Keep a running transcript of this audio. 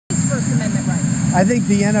Amendment rights? I think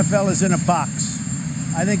the NFL is in a box.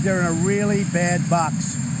 I think they're in a really bad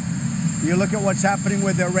box. You look at what's happening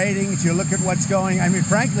with their ratings, you look at what's going, I mean,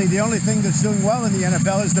 frankly, the only thing that's doing well in the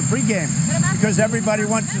NFL is the pregame, because everybody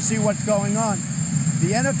wants to see what's going on.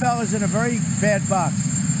 The NFL is in a very bad box.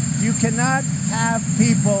 You cannot have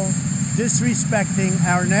people disrespecting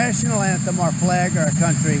our national anthem, our flag, our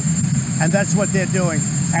country, and that's what they're doing.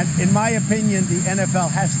 And in my opinion, the NFL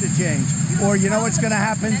has to change. Or you know what's going to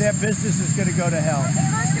happen? Their business is going to go to hell. The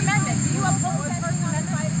First Amendment. Do you oppose the First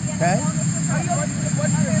Amendment? Okay?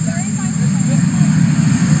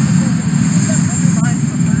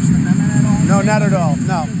 No, not at all.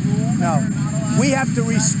 No, no. We have to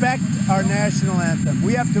respect our national anthem.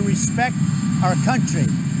 We have to respect our country.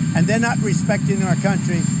 And they're not respecting our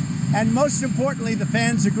country. And most importantly, the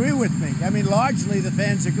fans agree with me. I mean, largely the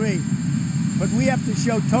fans agree. But we have to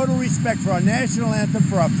show total respect for our national anthem,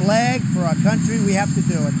 for our flag, for our country. We have to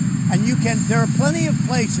do it. And you can, there are plenty of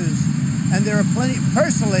places, and there are plenty,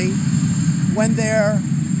 personally, when they're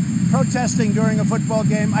protesting during a football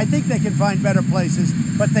game, I think they can find better places,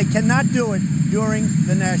 but they cannot do it during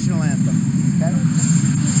the national anthem. Okay?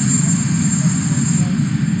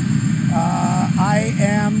 I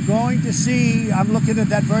am going to see, I'm looking at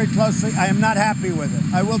that very closely. I am not happy with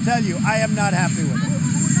it. I will tell you, I am not happy with it.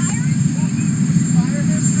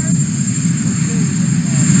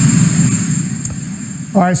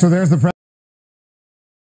 All right, so there's the